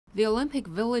The Olympic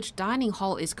Village dining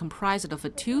hall is comprised of a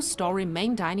two-story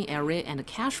main dining area and a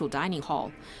casual dining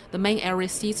hall. The main area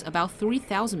seats about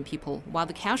 3,000 people, while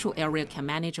the casual area can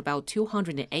manage about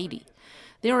 280.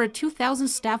 There are 2,000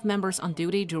 staff members on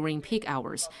duty during peak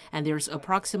hours, and there's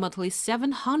approximately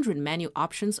 700 menu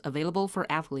options available for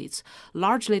athletes,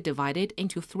 largely divided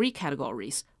into three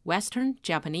categories: Western,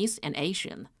 Japanese, and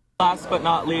Asian. Last but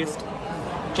not least,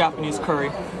 Japanese curry.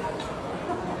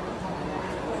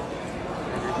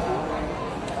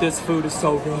 This food is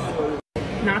so good.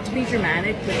 Not to be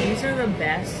dramatic, but these are the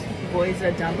best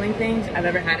boyza dumpling things I've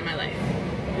ever had in my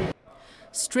life.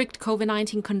 Strict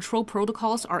COVID-19 control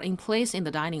protocols are in place in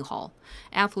the dining hall.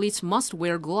 Athletes must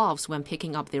wear gloves when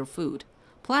picking up their food.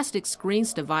 Plastic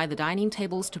screens divide the dining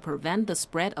tables to prevent the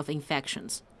spread of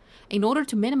infections. In order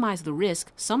to minimize the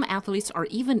risk, some athletes are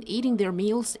even eating their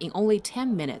meals in only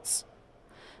 10 minutes.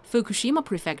 Fukushima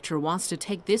Prefecture wants to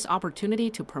take this opportunity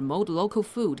to promote local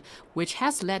food, which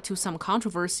has led to some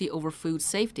controversy over food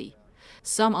safety.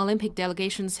 Some Olympic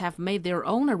delegations have made their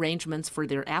own arrangements for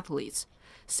their athletes.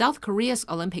 South Korea's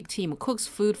Olympic team cooks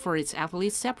food for its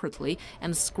athletes separately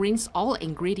and screens all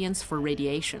ingredients for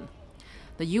radiation.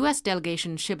 The U.S.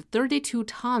 delegation shipped 32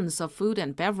 tons of food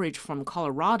and beverage from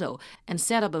Colorado and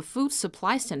set up a food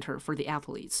supply center for the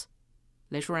athletes.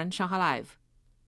 雷淑然，上海 Live。